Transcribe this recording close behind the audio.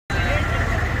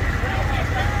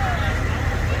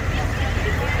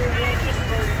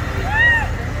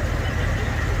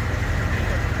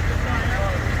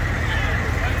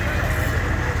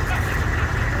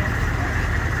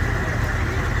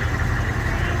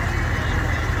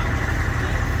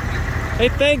Hey,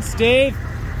 thanks, Dave.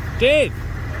 Dave,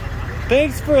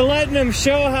 thanks for letting them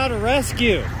show how to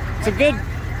rescue. It's a good...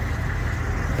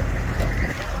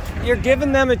 You're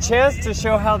giving them a chance to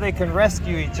show how they can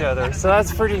rescue each other, so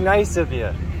that's pretty nice of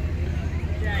you.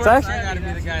 It's actually, I gotta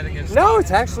be the guy that gets no, it's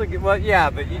actually, well,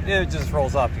 yeah, but it just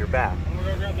rolls off your back.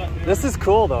 This is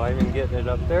cool, though. I mean, getting it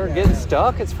up there, getting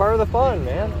stuck, it's part of the fun,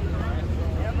 man.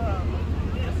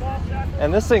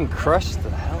 And this thing crushed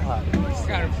the hell out of me. You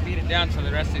gotta beat it down so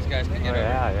the rest of these guys can get over.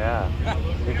 Yeah.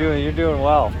 You're doing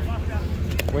well.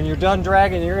 When you're done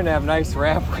dragging, you're gonna have nice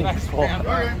ramp wings full.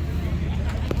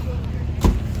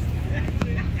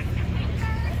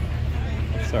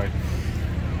 Sorry.